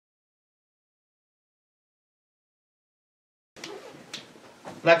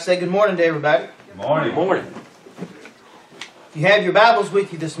I'd like to say good morning to everybody. Good morning. Good morning. If you have your Bibles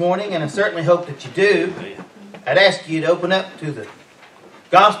with you this morning, and I certainly hope that you do, I'd ask you to open up to the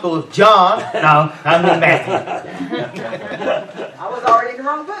Gospel of John. No, I mean Matthew. I was already in the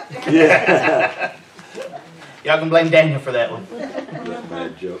wrong book. Yeah. Y'all can blame Daniel for that one. That's a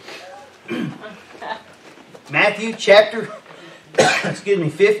bad joke. Matthew chapter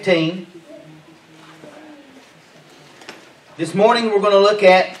 15. This morning we're going to look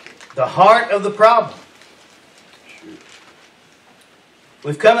at the heart of the problem.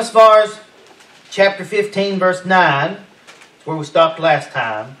 We've come as far as chapter 15, verse 9, where we stopped last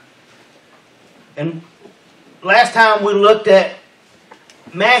time. And last time we looked at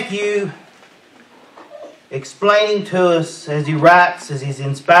Matthew explaining to us as he writes, as he's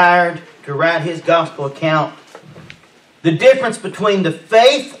inspired to write his gospel account, the difference between the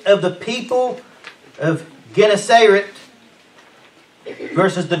faith of the people of Gennesaret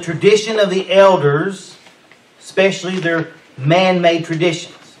versus the tradition of the elders, especially their man-made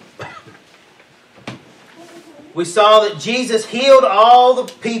traditions. We saw that Jesus healed all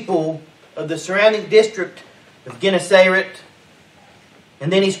the people of the surrounding district of Gennesaret,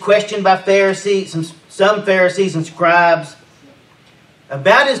 and then he's questioned by some Pharisees and scribes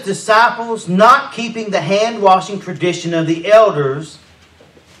about his disciples not keeping the hand-washing tradition of the elders,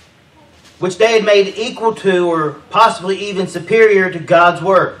 which they had made equal to or possibly even superior to God's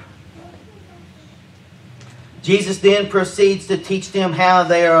Word. Jesus then proceeds to teach them how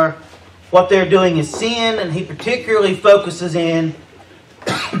what they're doing is sin, and he particularly focuses in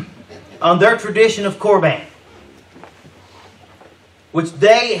on their tradition of Korban, which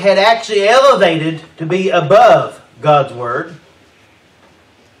they had actually elevated to be above God's Word.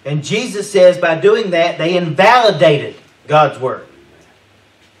 And Jesus says by doing that, they invalidated God's Word.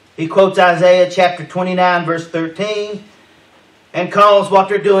 He quotes Isaiah chapter 29, verse 13, and calls what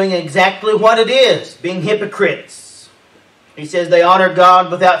they're doing exactly what it is, being hypocrites. He says they honor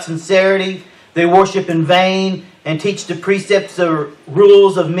God without sincerity, they worship in vain, and teach the precepts or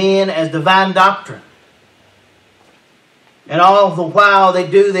rules of men as divine doctrine. And all the while they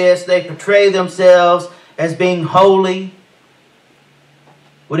do this, they portray themselves as being holy,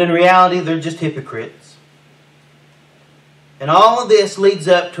 when in reality they're just hypocrites. And all of this leads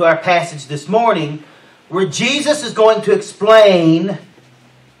up to our passage this morning, where Jesus is going to explain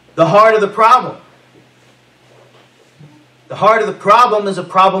the heart of the problem. The heart of the problem is a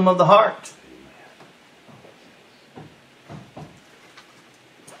problem of the heart.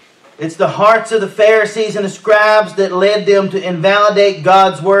 It's the hearts of the Pharisees and the scribes that led them to invalidate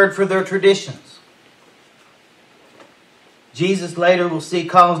God's Word for their traditions. Jesus later, we'll see,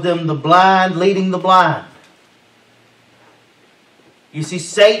 calls them the blind leading the blind. You see,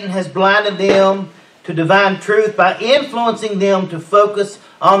 Satan has blinded them to divine truth by influencing them to focus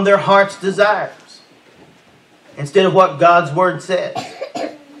on their heart's desires instead of what God's Word says.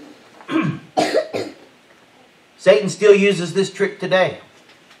 Satan still uses this trick today.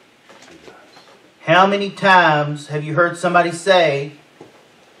 How many times have you heard somebody say,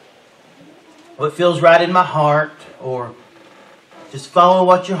 "Well, it feels right in my heart," or "Just follow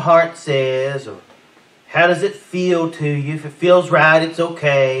what your heart says," or "How does it feel to you? If it feels right, it's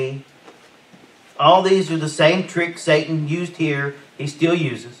okay." All these are the same tricks Satan used here, he still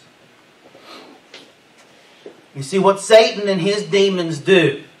uses. You see, what Satan and his demons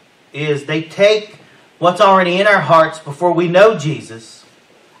do is they take what's already in our hearts before we know Jesus,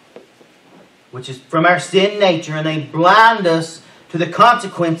 which is from our sin nature, and they blind us to the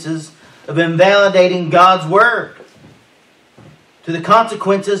consequences of invalidating God's Word, to the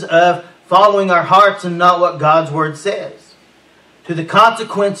consequences of following our hearts and not what God's Word says, to the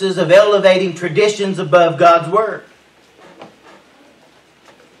consequences of elevating traditions above God's Word.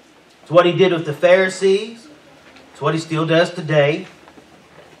 It's what he did with the Pharisees. It's what he still does today.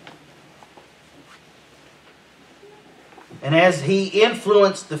 And as he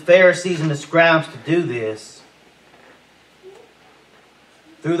influenced the Pharisees and the scribes to do this,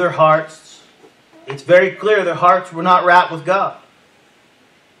 through their hearts, it's very clear their hearts were not right with God.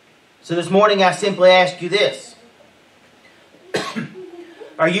 So this morning I simply ask you this.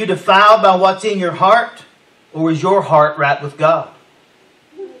 Are you defiled by what's in your heart, or is your heart right with God?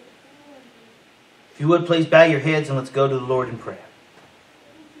 If you would, please bow your heads and let's go to the Lord in prayer.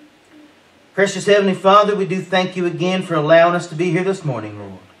 Precious Heavenly Father, we do thank you again for allowing us to be here this morning,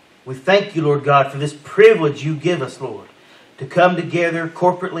 Lord. We thank you, Lord God, for this privilege you give us, Lord, to come together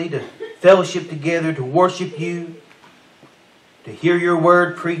corporately, to fellowship together, to worship you, to hear your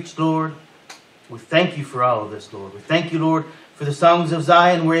word preached, Lord. We thank you for all of this, Lord. We thank you, Lord, for the songs of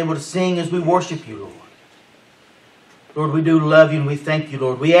Zion we're able to sing as we worship you, Lord. Lord, we do love you and we thank you,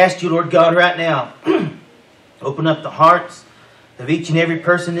 Lord. We ask you, Lord God, right now, open up the hearts of each and every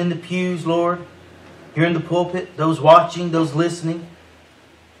person in the pews, Lord, here in the pulpit, those watching, those listening.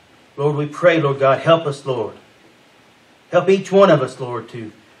 Lord, we pray, Lord God, help us, Lord. Help each one of us, Lord,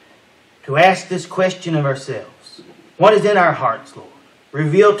 to ask this question of ourselves. What is in our hearts, Lord?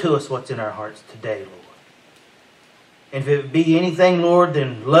 Reveal to us what's in our hearts today, Lord. And if it be anything, Lord,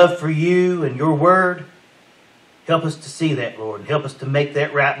 than love for you and your word, help us to see that, Lord, and help us to make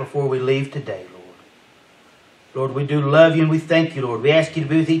that right before we leave today, Lord. Lord, we do love you and we thank you, Lord. We ask you to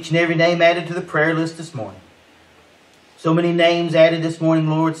be with each and every name added to the prayer list this morning. So many names added this morning,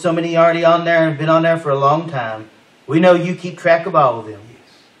 Lord. So many already on there and have been on there for a long time. We know you keep track of all of them.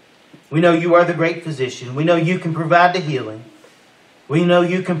 We know you are the great physician. We know you can provide the healing. We know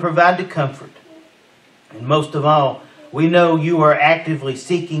you can provide the comfort. And most of all, we know you are actively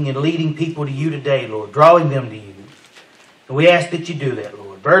seeking and leading people to you today, Lord, drawing them to you. And we ask that you do that,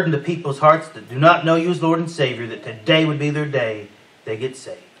 Lord. Burden the people's hearts that do not know you as Lord and Savior, that today would be their day they get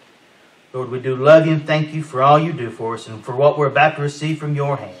saved. Lord, we do love you and thank you for all you do for us and for what we're about to receive from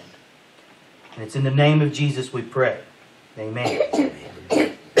your hand. And it's in the name of Jesus we pray. Amen.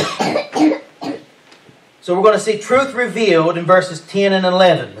 So we're going to see truth revealed in verses 10 and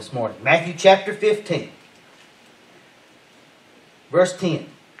 11 this morning. Matthew chapter 15. Verse 10.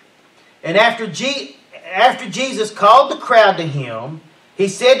 And after Jesus called the crowd to him, he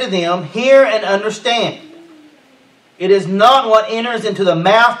said to them, "Hear and understand. It is not what enters into the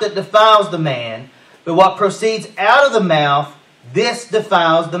mouth that defiles the man, but what proceeds out of the mouth, this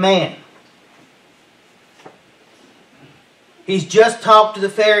defiles the man." He's just talked to the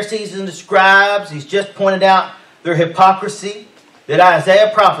Pharisees and the scribes. He's just pointed out their hypocrisy that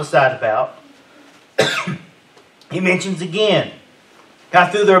Isaiah prophesied about. He mentions again how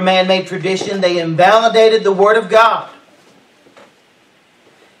through their man-made tradition they invalidated the Word of God.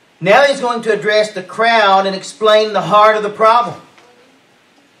 Now he's going to address the crowd and explain the heart of the problem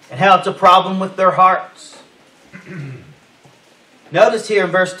and how it's a problem with their hearts. Notice here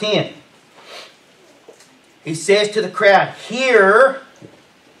in verse 10, he says to the crowd, "Hear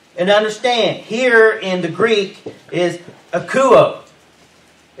and understand." Hear in the Greek is akuo,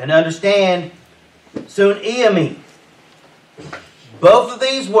 and understand sunemi. Both of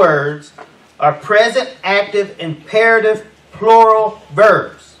these words are present, active, imperative, plural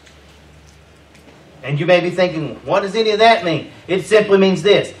verbs. And you may be thinking, what does any of that mean? It simply means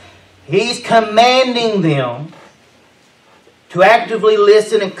this. He's commanding them to actively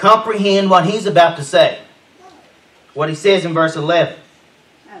listen and comprehend what he's about to say. What he says in verse 11.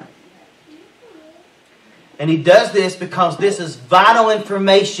 And he does this because this is vital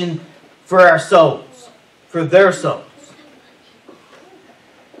information for our souls, for their souls.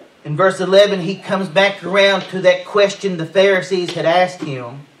 In verse 11, he comes back around to that question the Pharisees had asked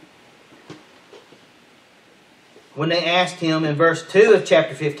him. When they asked him in verse 2 of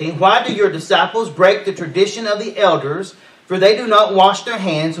chapter 15, "Why do your disciples break the tradition of the elders, for they do not wash their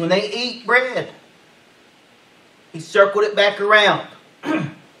hands when they eat bread?" He circled it back around.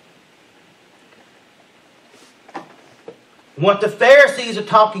 What the Pharisees are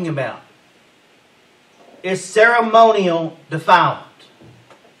talking about is ceremonial defilement.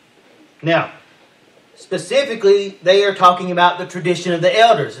 Now, specifically, they are talking about the tradition of the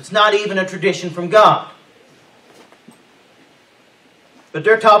elders. It's not even a tradition from God. But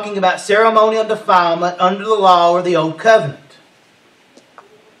they're talking about ceremonial defilement under the law or the old covenant.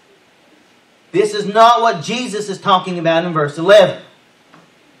 This is not what Jesus is talking about in verse 11.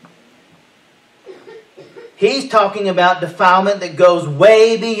 He's talking about defilement that goes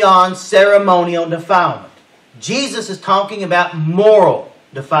way beyond ceremonial defilement. Jesus is talking about moral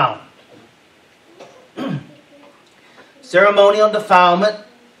defilement. Ceremonial defilement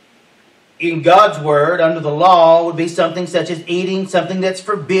in God's Word under the law would be something such as eating something that's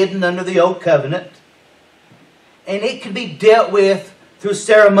forbidden under the old covenant. And it could be dealt with through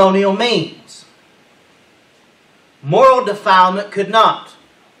ceremonial means. Moral defilement could not.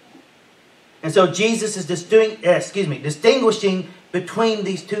 And so Jesus is distinguishing between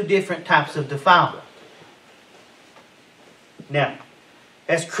these two different types of defilement. Now,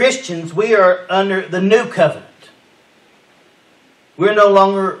 as Christians, we are under the new covenant. We're no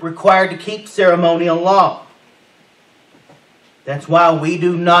longer required to keep ceremonial law. That's why we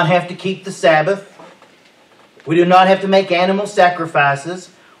do not have to keep the Sabbath. We do not have to make animal sacrifices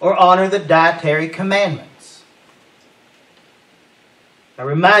or honor the dietary commandments. I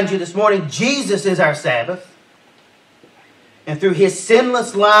remind you this morning, Jesus is our Sabbath. And through His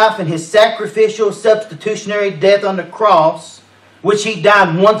sinless life and His sacrificial substitutionary death on the cross, which He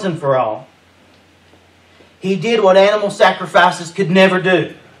died once and for all, He did what animal sacrifices could never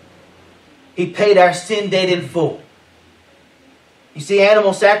do. He paid our sin debt in full. You see,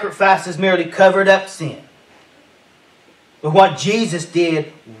 animal sacrifices merely covered up sin. But what Jesus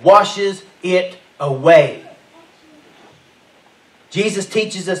did washes it away. Jesus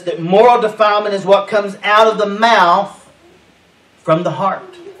teaches us that moral defilement is what comes out of the mouth from the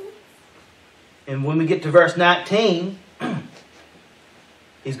heart. And when we get to verse 19,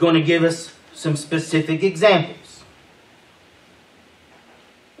 he's going to give us some specific examples.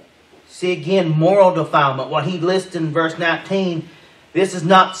 See again, moral defilement. What he lists in verse 19, this is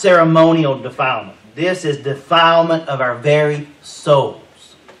not ceremonial defilement. This is defilement of our very souls.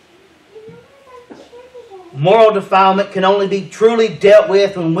 Moral defilement can only be truly dealt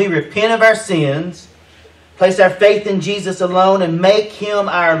with when we repent of our sins, place our faith in Jesus alone, and make Him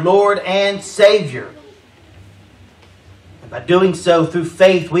our Lord and Savior. And by doing so, through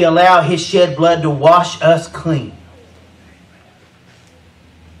faith, we allow His shed blood to wash us clean.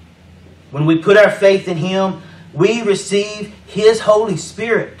 When we put our faith in Him, we receive His Holy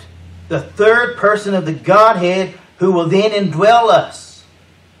Spirit, the third person of the Godhead, who will then indwell us.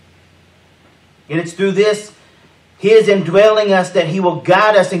 And it's through this, His indwelling us, that He will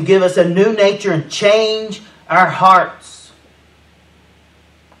guide us and give us a new nature and change our hearts.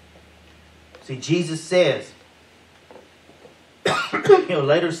 See, Jesus says, He'll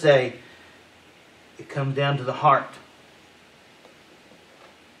later say, it comes down to the heart.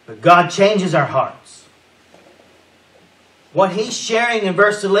 But God changes our hearts. What He's sharing in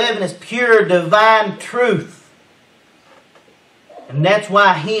verse 11 is pure divine truth. And that's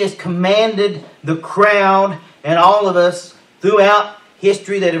why He has commanded the crowd and all of us throughout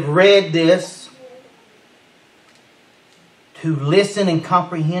history that have read this to listen and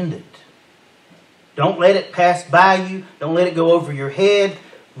comprehend it. Don't let it pass by you. Don't let it go over your head.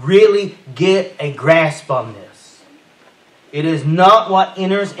 Really get a grasp on this. It is not what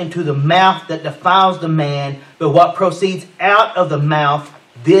enters into the mouth that defiles the man, but what proceeds out of the mouth,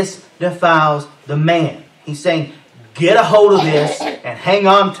 this defiles the man. He's saying, get a hold of this and hang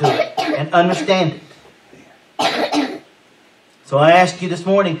on to it and understand it. So I ask you this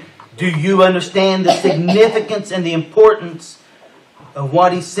morning, do you understand the significance and the importance of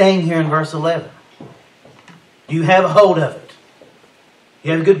what he's saying here in verse 11? Do you have a hold of it? Do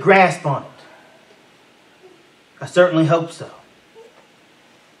you have a good grasp on it? I certainly hope so.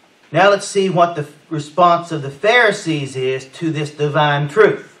 Now let's see what the response of the Pharisees is to this divine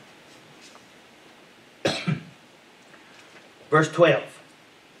truth. Verse 12.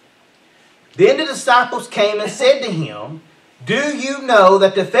 Then the disciples came and said to him, do you know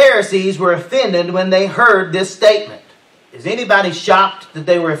that the Pharisees were offended when they heard this statement? Is anybody shocked that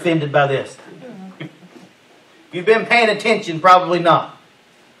they were offended by this? If you've been paying attention, probably not.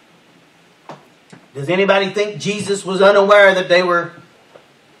 Does anybody think Jesus was unaware that they were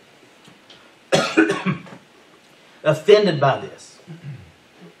offended by this?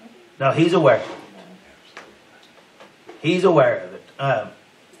 No, He's aware of it. He's aware of it.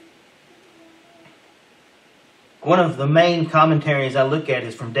 One of the main commentaries I look at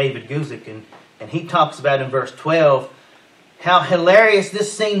is from David Guzik, and he talks about in verse 12 how hilarious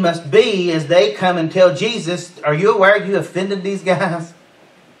this scene must be as they come and tell Jesus, are you aware you offended these guys?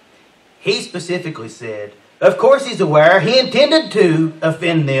 He specifically said, of course he's aware. He intended to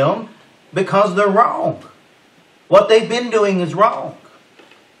offend them because they're wrong. What they've been doing is wrong.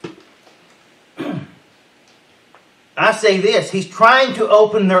 I say this, he's trying to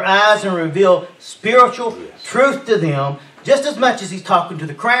open their eyes and reveal spiritual truth to them just as much as he's talking to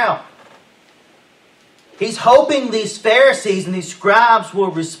the crowd. He's hoping these Pharisees and these scribes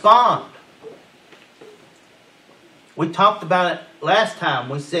will respond. We talked about it last time.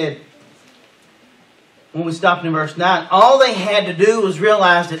 We said, when we stopped in verse 9, all they had to do was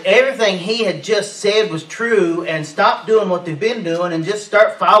realize that everything he had just said was true and stop doing what they've been doing and just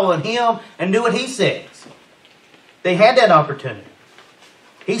start following him and do what he says. They had that opportunity.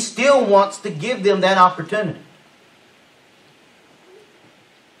 He still wants to give them that opportunity.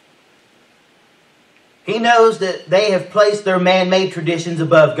 He knows that they have placed their man-made traditions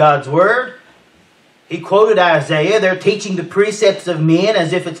above God's Word. He quoted Isaiah. They're teaching the precepts of men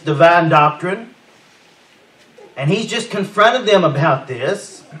as if it's divine doctrine. And he's just confronted them about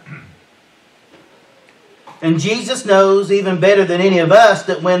this. And Jesus knows even better than any of us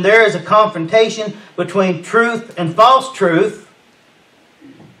that when there is a confrontation between truth and false truth,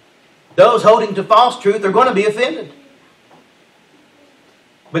 those holding to false truth are going to be offended.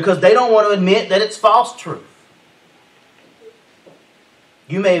 Because they don't want to admit that it's false truth.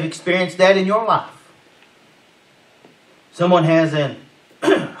 You may have experienced that in your life. Someone has an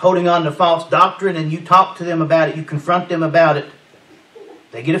holding on to false doctrine and you talk to them about it, you confront them about it,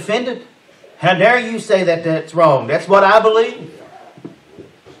 they get offended. How dare you say that that's wrong? That's what I believe.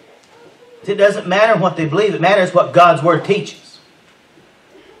 It doesn't matter what they believe. It matters what God's Word teaches.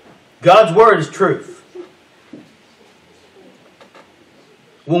 God's Word is truth.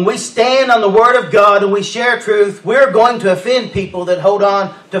 When we stand on the Word of God and we share truth, we're going to offend people that hold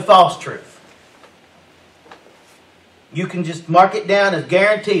on to false truth. You can just mark it down as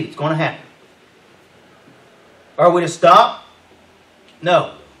guaranteed it's going to happen. Are we to stop?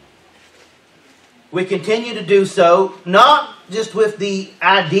 No. We continue to do so, not just with the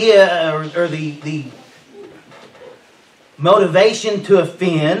idea or the motivation to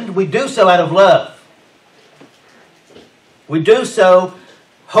offend. We do so out of love. We do so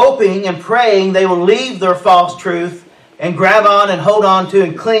hoping and praying they will leave their false truth and grab on and hold on to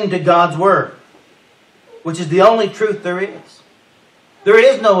and cling to God's Word, which is the only truth there is. There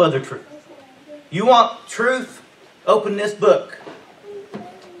is no other truth. You want truth? Open this book.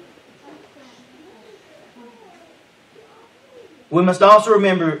 We must also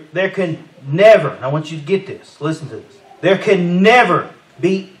remember there can never, I want you to get this, listen to this. There can never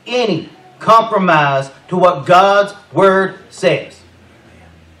be any compromise to what God's Word says.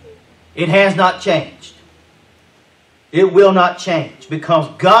 It has not changed. It will not change because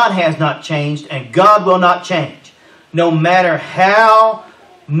God has not changed and God will not change. No matter how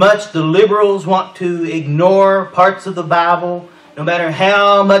much the liberals want to ignore parts of the Bible, no matter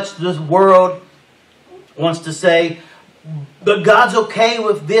how much this world wants to say, but God's okay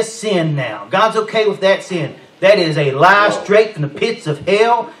with this sin now. God's okay with that sin. That is a lie straight from the pits of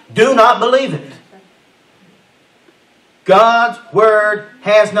hell. Do not believe it. God's Word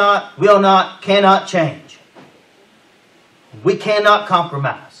has not, will not, cannot change. We cannot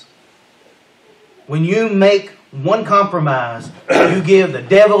compromise. When you make one compromise, you give the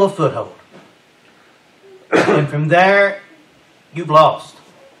devil a foothold. And from there, you've lost.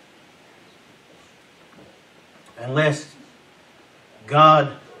 Unless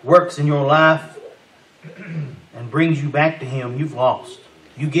God works in your life and brings you back to Him, you've lost.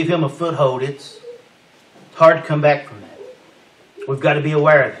 You give Him a foothold, it's hard to come back from that. We've got to be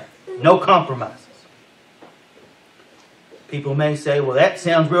aware of that. No compromises. People may say, well, that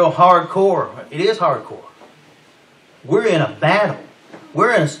sounds real hardcore. It is hardcore. We're in a battle.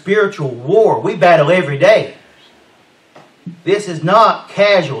 We're in a spiritual war. We battle every day. This is not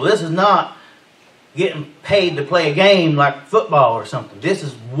casual. This is not getting paid to play a game like football or something. This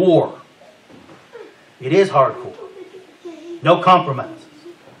is war. It is hardcore. No compromises.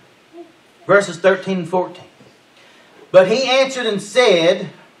 Verses 13 and 14. But he answered and said,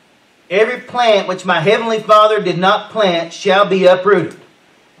 every plant which my heavenly Father did not plant shall be uprooted.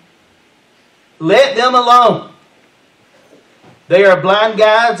 Let them alone. They are blind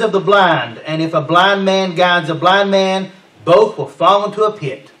guides of the blind, and if a blind man guides a blind man, both will fall into a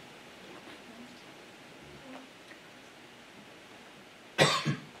pit.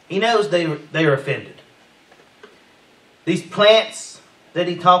 He knows they are offended. These plants that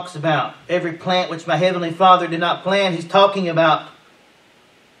he talks about, every plant which my heavenly Father did not plant, he's talking about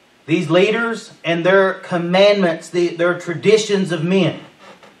these leaders and their commandments, their traditions of men.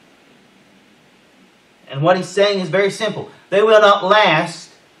 And what he's saying is very simple. They will not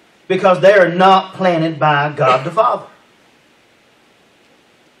last because they are not planted by God the Father.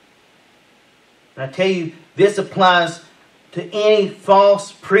 And I tell you, this applies to any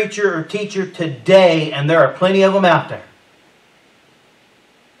false preacher or teacher today, and there are plenty of them out there.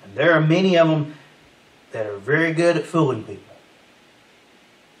 And there are many of them that are very good at fooling people.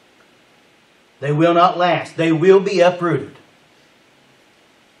 They will not last. They will be uprooted.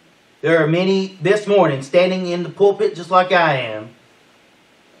 There are many this morning standing in the pulpit just like I am,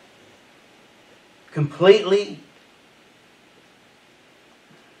 completely.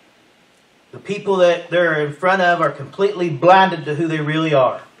 The people that they're in front of are completely blinded to who they really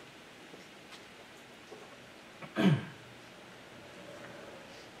are.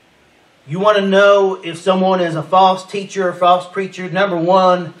 You want to know if someone is a false teacher or false preacher? Number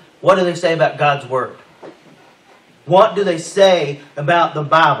one, what do they say about God's Word? What do they say about the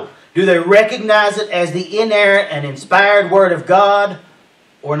Bible? Do they recognize it as the inerrant and inspired Word of God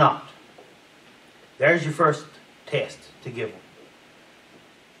or not? There's your first test to give them.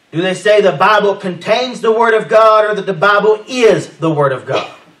 Do they say the Bible contains the Word of God or that the Bible is the Word of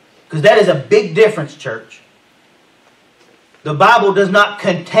God? Because that is a big difference, church. The Bible does not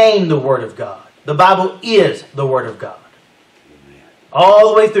contain the Word of God. The Bible is the Word of God. All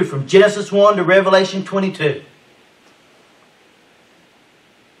the way through from Genesis 1 to Revelation 22.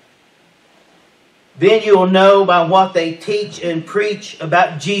 Then you will know by what they teach and preach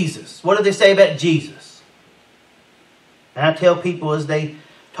about Jesus. What do they say about Jesus? And I tell people as they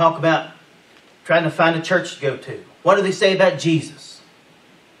talk about trying to find a church to go to, what do they say about Jesus?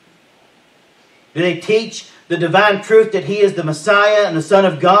 Do they teach the divine truth that He is the Messiah and the Son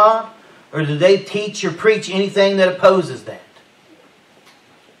of God? Or do they teach or preach anything that opposes that?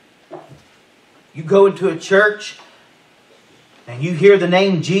 You go into a church and you hear the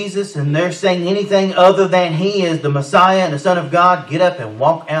name Jesus and they're saying anything other than He is the Messiah and the Son of God, get up and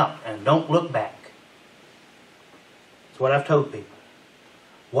walk out and don't look back. That's what I've told people.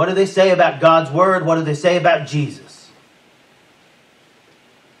 What do they say about God's Word? What do they say about Jesus?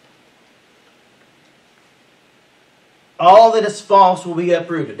 All that is false will be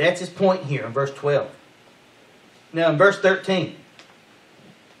uprooted. That's his point here in verse 12. Now in verse 13.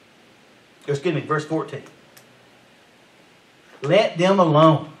 Excuse me, verse 14. Let them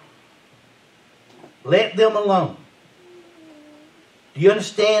alone. Let them alone. Do you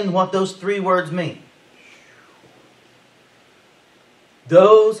understand what those three words mean?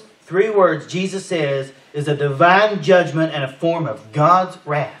 Those three words, Jesus says, is a divine judgment and a form of God's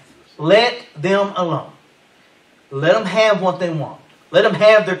wrath. Let them alone. Let them have what they want. Let them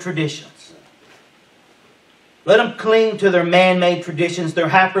have their traditions. Let them cling to their man-made traditions, their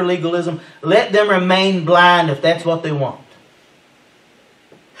hyper-legalism. Let them remain blind if that's what they want.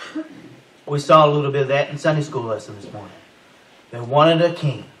 We saw a little bit of that in Sunday school lesson this morning. They wanted a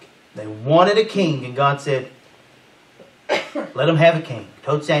king. They wanted a king, and God said, let them have a king.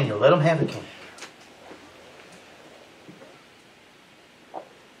 Told Samuel, let them have a king.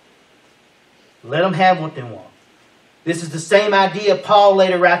 Let them have what they want. This is the same idea Paul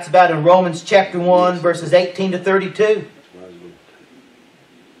later writes about in Romans chapter 1, verses 18 to 32.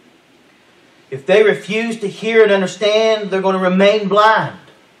 If they refuse to hear and understand, they're going to remain blind.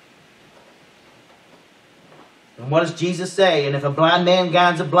 And what does Jesus say? And if a blind man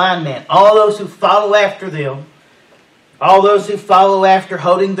guides a blind man, all those who follow after them, all those who follow after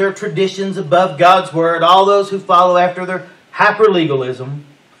holding their traditions above God's Word, all those who follow after their hyper-legalism,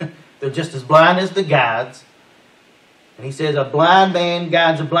 they're just as blind as the guides. And he says, a blind man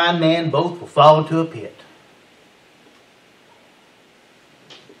guides a blind man, both will fall into a pit.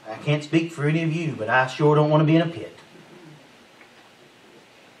 I can't speak for any of you, but I sure don't want to be in a pit.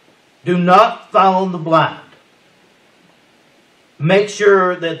 Do not follow the blind. Make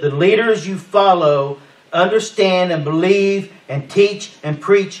sure that the leaders you follow understand and believe and teach and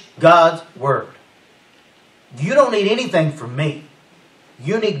preach God's Word. You don't need anything from me.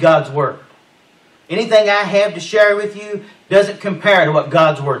 You need God's Word. Anything I have to share with you doesn't compare to what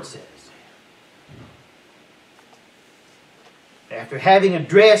God's Word says. After having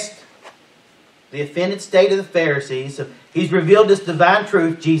addressed the offended state of the Pharisees, so He's revealed this divine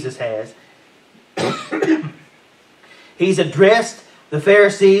truth, Jesus has. He's addressed the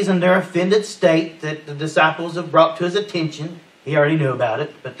Pharisees and their offended state that the disciples have brought to His attention. He already knew about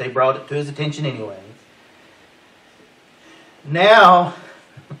it, but they brought it to His attention anyway. Now,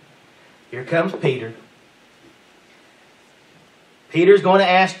 here comes Peter. Peter's going to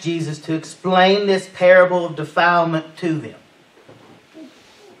ask Jesus to explain this parable of defilement to them.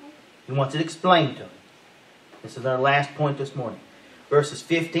 He wants it explained to them. This is our last point this morning. Verses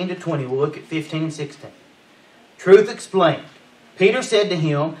 15 to 20. We'll look at 15 and 16. Truth explained. Peter said to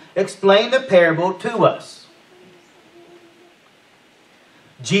him, explain the parable to us.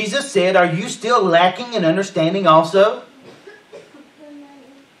 Jesus said, are you still lacking in understanding also?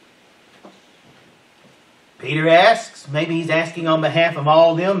 Peter asks, maybe he's asking on behalf of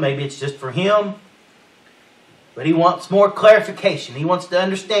all of them, maybe it's just for him. But he wants more clarification. He wants to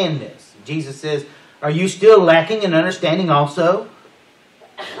understand this. Jesus says, are you still lacking in understanding also?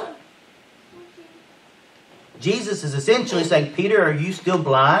 Jesus is essentially saying, Peter, are you still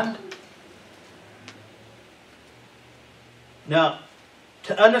blind? Now,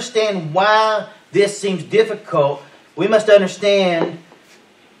 to understand why this seems difficult, we must understand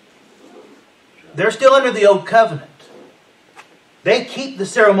they're still under the old covenant. They keep the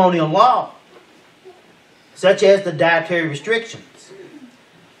ceremonial law, such as the dietary restrictions.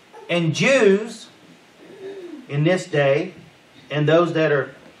 And Jews in this day, and those that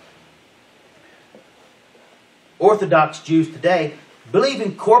are Orthodox Jews today, believe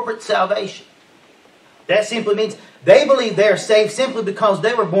in corporate salvation. That simply means they believe they are saved simply because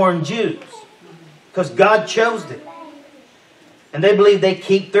they were born Jews, because God chose them. And they believe they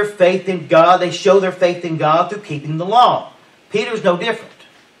keep their faith in God. They show their faith in God through keeping the law. Peter's no different.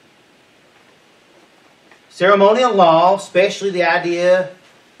 Ceremonial law, especially the idea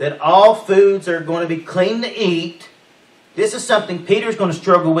that all foods are going to be clean to eat, This is something Peter's going to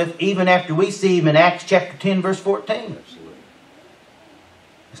struggle with even after we see him in Acts chapter 10, verse 14. Absolutely.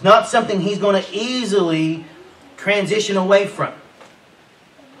 It's not something he's going to easily transition away from.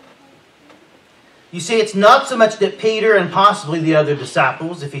 You see, it's not so much that Peter and possibly the other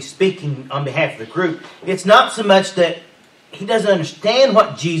disciples, if he's speaking on behalf of the group, it's not so much that he doesn't understand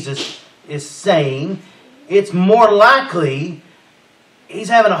what Jesus is saying. It's more likely he's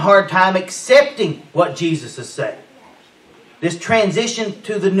having a hard time accepting what Jesus is saying. This transition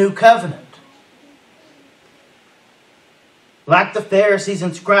to the new covenant. Like the Pharisees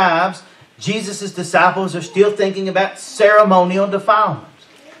and scribes, Jesus' disciples are still thinking about ceremonial defilement,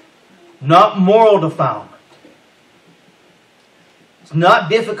 not moral defilement. It's not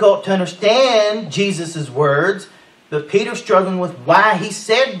difficult to understand Jesus' words, but Peter's struggling with why he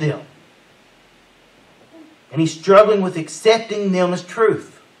said them. And he's struggling with accepting them as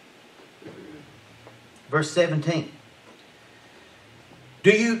truth. Verse 17.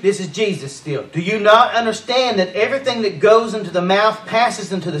 This is Jesus still. Do you not understand that everything that goes into the mouth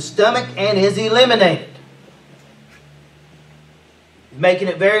passes into the stomach and is eliminated? He's making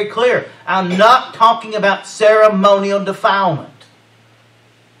it very clear. I'm not talking about ceremonial defilement.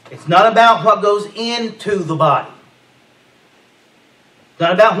 It's not about what goes into the body. It's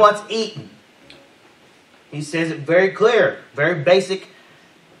not about what's eaten. He says it very clear, very basic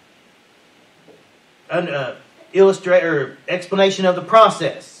explanation of the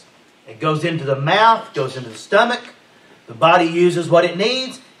process. It goes into the mouth, goes into the stomach. The body uses what it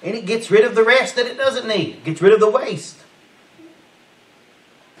needs, and it gets rid of the rest that it doesn't need. It gets rid of the waste.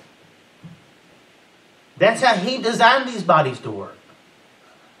 That's how he designed these bodies to work.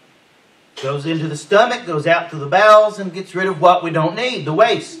 Goes into the stomach, goes out to the bowels, and gets rid of what we don't need, the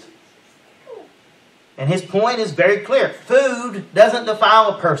waste. And his point is very clear. Food doesn't defile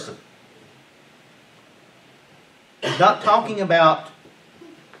a person. He's not talking about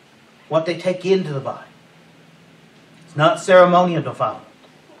what they take into the body. It's not ceremonial defilement.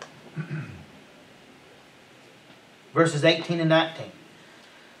 Verses 18 and 19.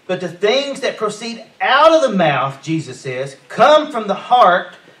 But the things that proceed out of the mouth, Jesus says, come from the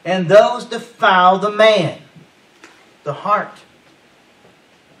heart, and those defile the man. The heart.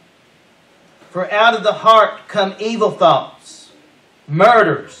 For out of the heart come evil thoughts,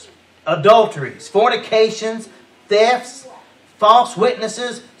 murders, adulteries, fornications, thefts, false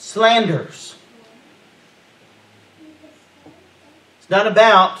witnesses, slanders. It's not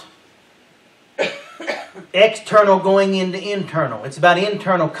about external going into internal. It's about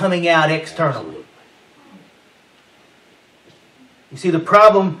internal coming out externally. You see, the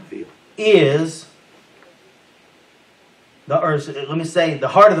problem is, the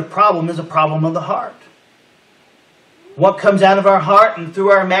heart of the problem is a problem of the heart. What comes out of our heart and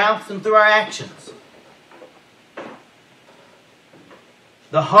through our mouths and through our actions.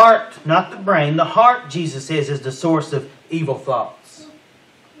 The heart, not the brain, the heart, Jesus says, is the source of evil thoughts.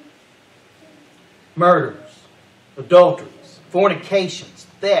 Murders, adulteries, fornications,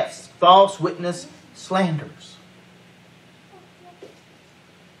 thefts, false witness, slanders.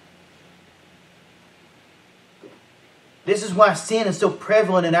 This is why sin is so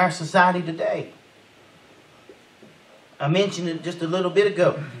prevalent in our society today. I mentioned it just a little bit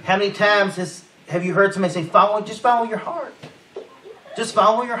ago. How many times have you heard somebody say, just follow your heart? Just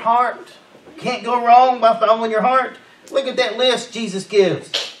follow your heart. Can't go wrong by following your heart. Look at that list Jesus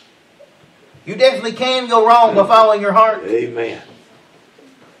gives. You definitely can go wrong by following your heart. Amen.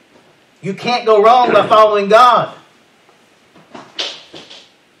 You can't go wrong by following God.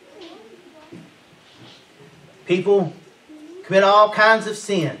 People commit all kinds of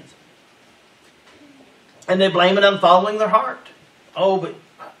sins. And they blame it on following their heart. Oh, but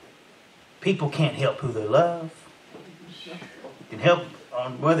people can't help who they love. You can help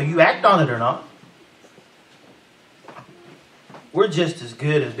on whether you act on it or not. We're just as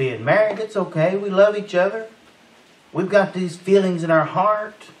good as being married. It's okay. We love each other. We've got these feelings in our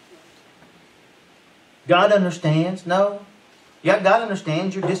heart. God understands. No. Yeah, God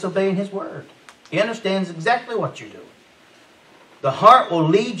understands you're disobeying His word. He understands exactly what you're doing. The heart will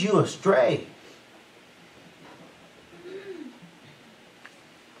lead you astray.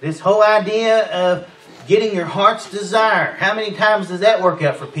 This whole idea of getting your heart's desire. How many times does that work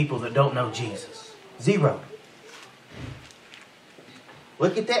out for people that don't know Jesus? 0.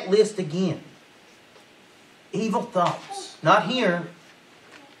 Look at that list again. Evil thoughts. Not here.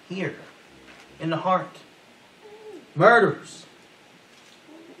 Here. In the heart. Murders.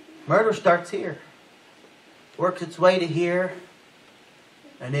 Murder starts here. Works its way to here.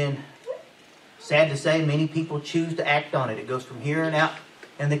 And then, sad to say, many people choose to act on it. It goes from here and out,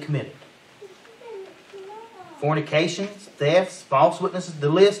 and they commit it. fornications, thefts, false witnesses. The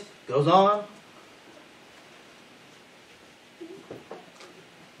list goes on.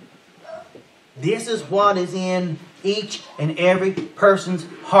 This is what is in each and every person's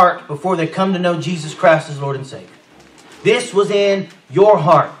heart before they come to know Jesus Christ as Lord and Savior. This was in your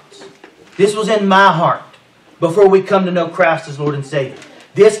hearts. This was in my heart before we come to know Christ as Lord and Savior.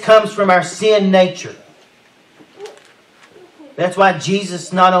 This comes from our sin nature. That's why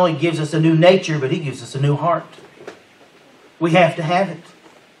Jesus not only gives us a new nature, but He gives us a new heart. We have to have it.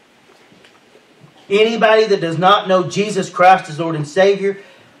 Anybody that does not know Jesus Christ as Lord and Savior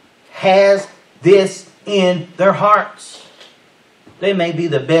has this in their hearts. They may be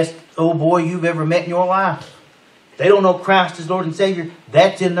the best old boy you've ever met in your life. They don't know Christ as Lord and Savior.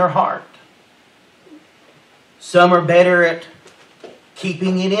 That's in their heart. Some are better at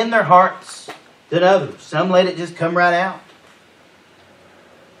keeping it in their hearts than others. Some let it just come right out.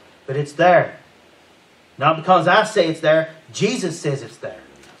 But it's there. Not because I say it's there. Jesus says it's there.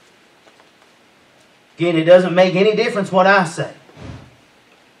 Again, it doesn't make any difference what I say.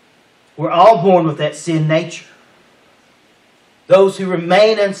 We're all born with that sin nature. Those who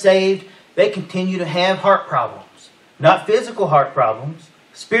remain unsaved, they continue to have heart problems. Not physical heart problems,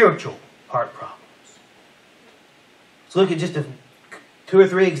 spiritual heart problems. Let's look at just 2 or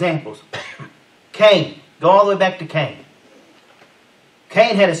 3 examples. Cain. Go all the way back to Cain.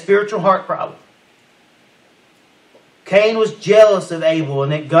 Cain had a spiritual heart problem. Cain was jealous of Abel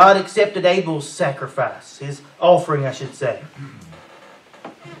and that God accepted Abel's sacrifice, his offering, I should say.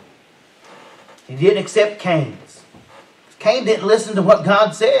 He didn't accept Cain's. Cain didn't listen to what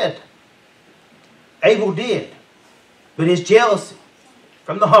God said. Abel did. But his jealousy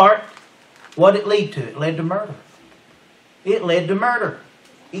from the heart, what did it lead to? It led to murder. It led to murder.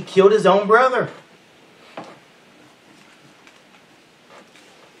 He killed his own brother.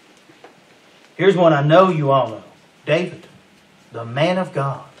 Here's one I know you all know. David, the man of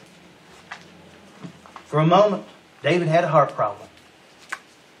God. For a moment, David had a heart problem.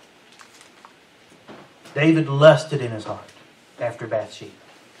 David lusted in his heart after Bathsheba.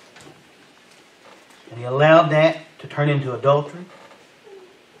 And he allowed that to turn into adultery.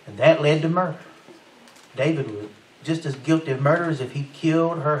 And that led to murder. David was just as guilty of murder as if he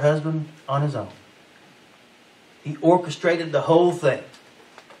killed her husband on his own. He orchestrated the whole thing.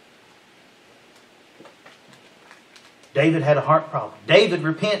 David had a heart problem. David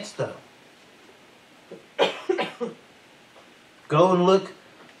repents, though. Go and look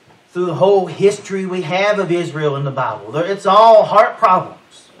through the whole history we have of Israel in the Bible. It's all heart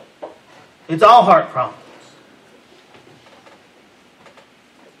problems. It's all heart problems.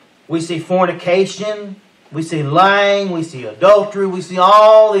 We see fornication, we see lying, we see adultery, we see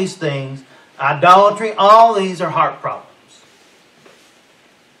all these things. Idolatry, all these are heart problems.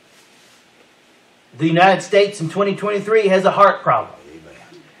 The United States in 2023 has a heart problem.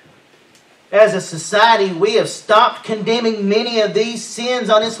 As a society, we have stopped condemning many of these sins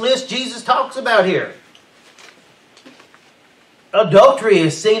on this list Jesus talks about here. Adultery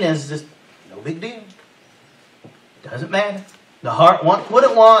is seen as just no big deal. Doesn't matter. The heart wants what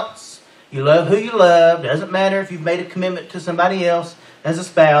it wants. You love who you love. Doesn't matter if you've made a commitment to somebody else as a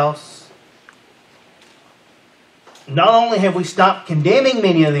spouse. Not only have we stopped condemning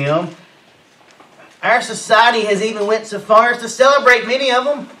many of them, our society has even went so far as to celebrate many of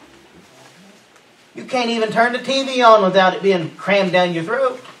them. You can't even turn the TV on without it being crammed down your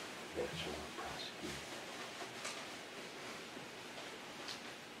throat.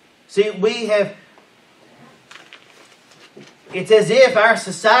 See, it's as if our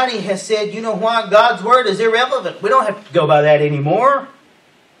society has said, you know what, God's Word is irrelevant. We don't have to go by that anymore.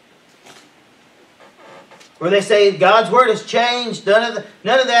 Or they say God's Word has changed. None of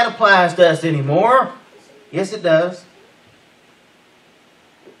that applies to us anymore. Yes, it does.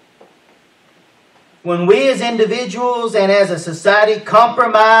 When we as individuals and as a society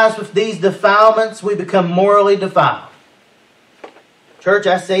compromise with these defilements, we become morally defiled. Church,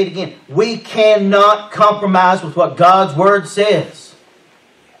 I say it again. We cannot compromise with what God's Word says.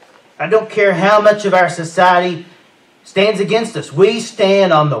 I don't care how much of our society stands against us. We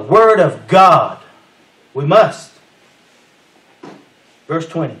stand on the Word of God. We must. Verse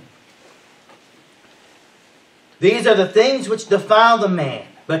 20. These are the things which defile the man,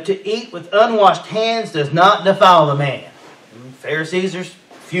 but to eat with unwashed hands does not defile the man. And Pharisees are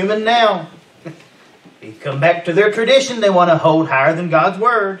fuming now. They come back to their tradition. They want to hold higher than God's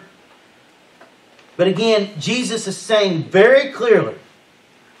Word. But again, Jesus is saying very clearly,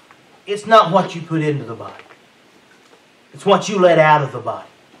 it's not what you put into the body. It's what you let out of the body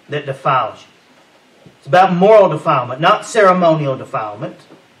that defiles you. It's about moral defilement, not ceremonial defilement.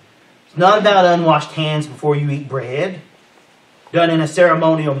 It's not about unwashed hands before you eat bread, done in a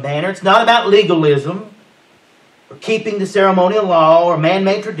ceremonial manner. It's not about legalism or keeping the ceremonial law or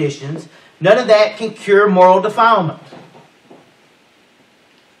man-made traditions. None of that can cure moral defilement.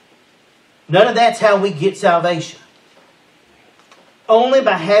 None of that's how we get salvation. Only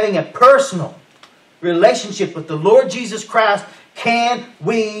by having a personal relationship with the Lord Jesus Christ can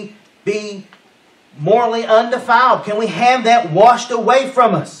we be morally undefiled. Can we have that washed away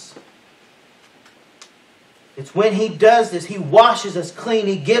from us? It's when He does this, He washes us clean.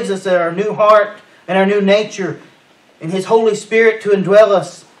 He gives us our new heart and our new nature and His Holy Spirit to indwell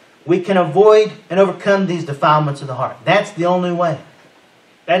us. We can avoid and overcome these defilements of the heart. That's the only way.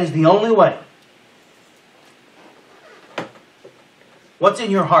 That is the only way. What's in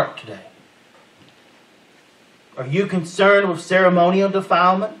your heart today? Are you concerned with ceremonial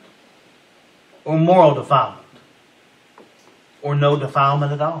defilement or moral defilement? Or no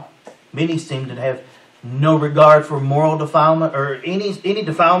defilement at all? Many seem to have no regard for moral defilement or any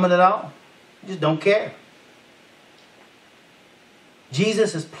defilement at all. They just don't care.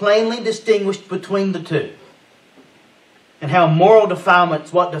 Jesus has plainly distinguished between the two. And how moral defilement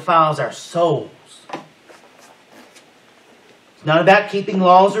is what defiles our souls. It's not about keeping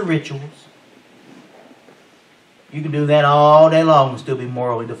laws or rituals. You can do that all day long and still be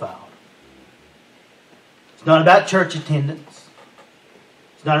morally defiled. It's not about church attendance.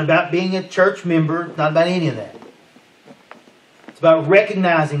 It's not about being a church member. It's not about any of that. It's about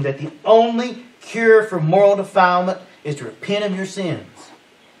recognizing that the only cure for moral defilement is to repent of your sins.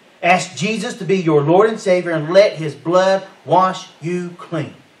 Ask Jesus to be your Lord and Savior and let His blood wash you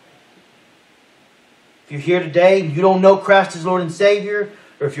clean. If you're here today and you don't know Christ as Lord and Savior,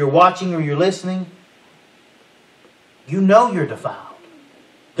 or if you're watching or you're listening, you know you're defiled.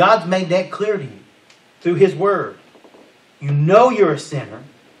 God's made that clear to you through His Word. You know you're a sinner.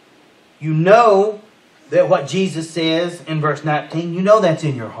 You know that what Jesus says in verse 19, you know that's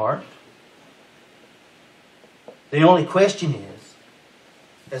in your heart. The only question is,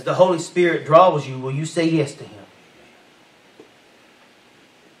 as the Holy Spirit draws you, will you say yes to Him?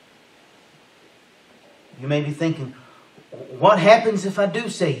 You may be thinking, what happens if I do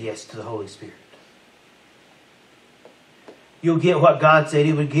say yes to the Holy Spirit? You'll get what God said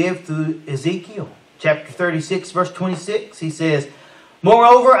He would give through Ezekiel. Chapter 36, verse 26. He says,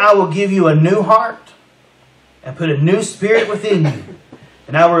 "Moreover, I will give you a new heart and put a new spirit within you.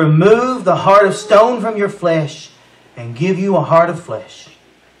 And I will remove the heart of stone from your flesh and give you a heart of flesh."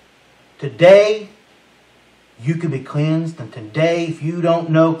 Today, you can be cleansed. And today, if you don't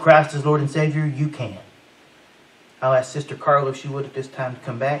know Christ as Lord and Savior, you can. I'll ask Sister Carla if she would at this time to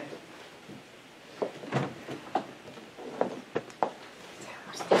come back.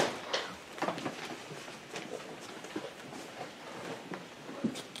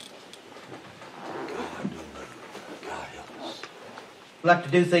 I'd like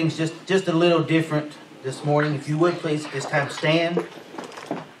to do things just a little different this morning. If you would, please, at this time stand.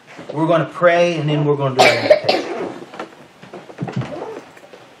 We're going to pray and then we're going to do our meditation.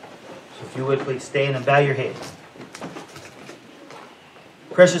 So if you would, please stand and bow your head.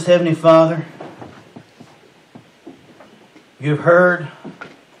 Precious Heavenly Father, you've heard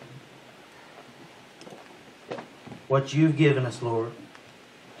what you've given us, Lord.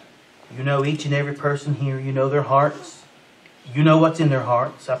 You know each and every person here. You know their hearts. You know what's in their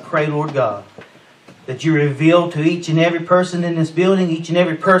hearts. I pray, Lord God, that you reveal to each and every person in this building, each and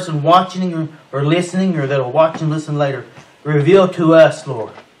every person watching or listening, or that will watch and listen later, reveal to us,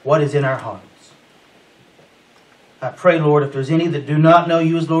 Lord, what is in our hearts. I pray, Lord, if there's any that do not know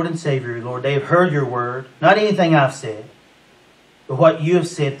you as Lord and Savior, Lord, they have heard your word, not anything I've said, but what you have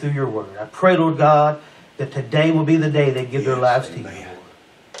said through your word. I pray, Lord God, that today will be the day they give their lives to you, Lord.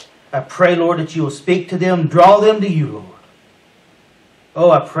 I pray, Lord, that you will speak to them, draw them to you, Lord. Oh,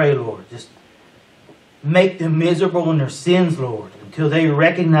 I pray, Lord, just make them miserable in their sins, Lord, until they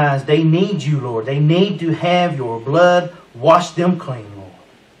recognize they need you, Lord. They need to have your blood wash them clean, Lord.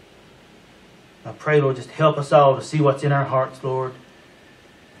 I pray, Lord, just help us all to see what's in our hearts, Lord.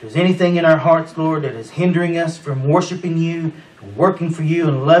 If there's anything in our hearts, Lord, that is hindering us from worshiping you, and working for you,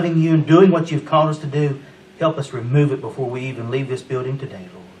 and loving you, and doing what you've called us to do, help us remove it before we even leave this building today,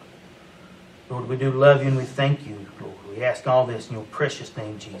 Lord. Lord, we do love you and we thank you, Lord. We ask all this in your precious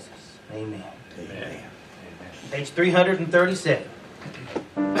name, Jesus. Amen. Amen. Page 337.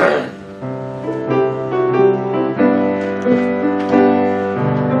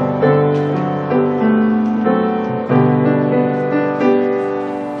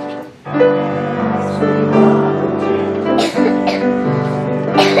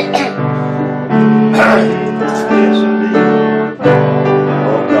 Yes, indeed.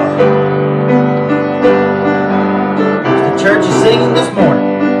 Oh, God.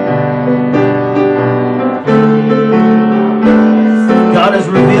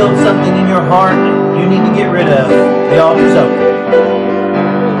 revealed something in your heart that you need to get rid of, the altar's open.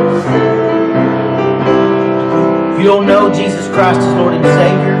 If you don't know Jesus Christ as Lord and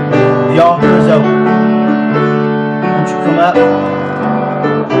Savior, the altar is open. Won't you come up?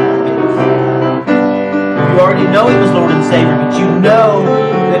 You already know Him as Lord and Savior, but you know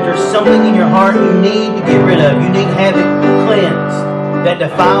that there's something in your heart you need to get rid of. You need to have it cleansed. That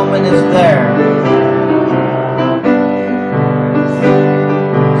defilement is there.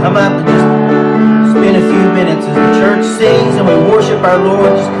 Come up and just spend a few minutes as the church sings and we worship our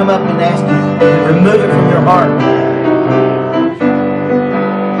Lord. Just come up and ask Him to remove it from your heart.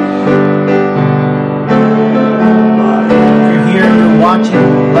 If you're here and you're watching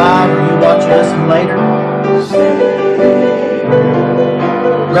live or you're watching us later,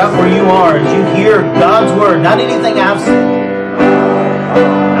 right where you are, as you hear God's Word, not anything I've said.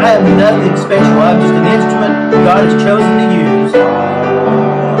 I am nothing special. I'm just an instrument God has chosen to use.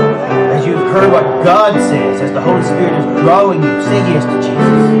 As you've heard what God says, as the Holy Spirit is drawing you, say yes to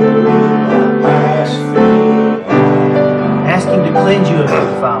Jesus. Ask Him to cleanse you of your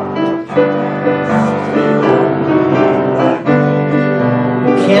defilement.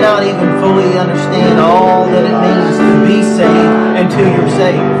 You cannot even fully understand all that it means to be saved until you're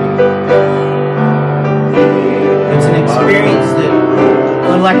saved. It's an experience that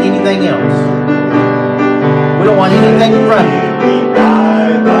unlike anything else. We don't want anything from you.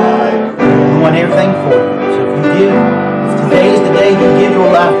 We want everything for you. So if today is the day you give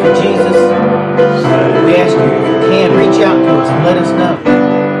your life to Jesus, we ask you, if you can, reach out to us and let us know.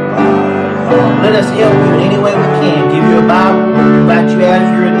 Let us help you in any way we can. Give you a Bible, invite you out if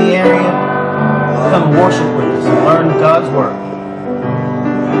you're in the area. Come worship with us and learn God's Word.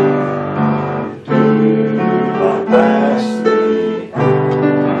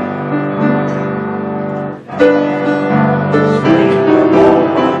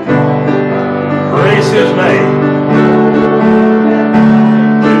 His name.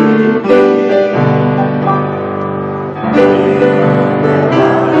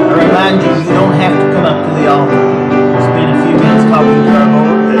 I remind you, you don't have to come up to the altar. Spend a few minutes talking to our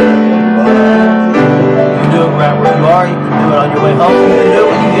Lord. You can do it right where you are. You can do it on your way home. You can do it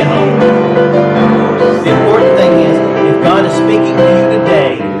when you get home. The important thing is, if God is speaking to you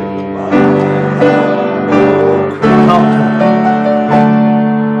today, talk to Him.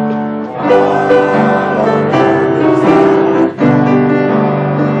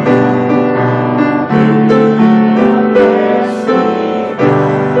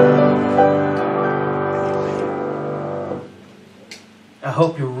 I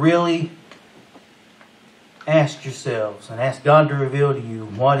hope you really ask yourselves and ask God to reveal to you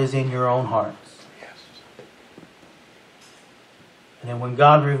what is in your own hearts. And then when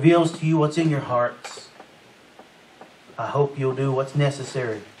God reveals to you what's in your hearts, I hope you'll do what's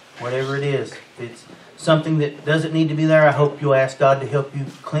necessary, whatever it is. If it's something that doesn't need to be there, I hope you'll ask God to help you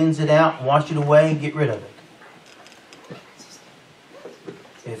cleanse it out, wash it away, and get rid of it.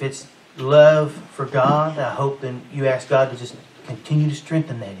 If it's love for God, I hope then you ask God to just continue to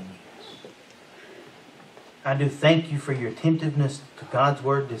strengthen that in you. I do thank you for your attentiveness to God's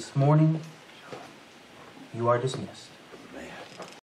Word this morning. You are dismissed.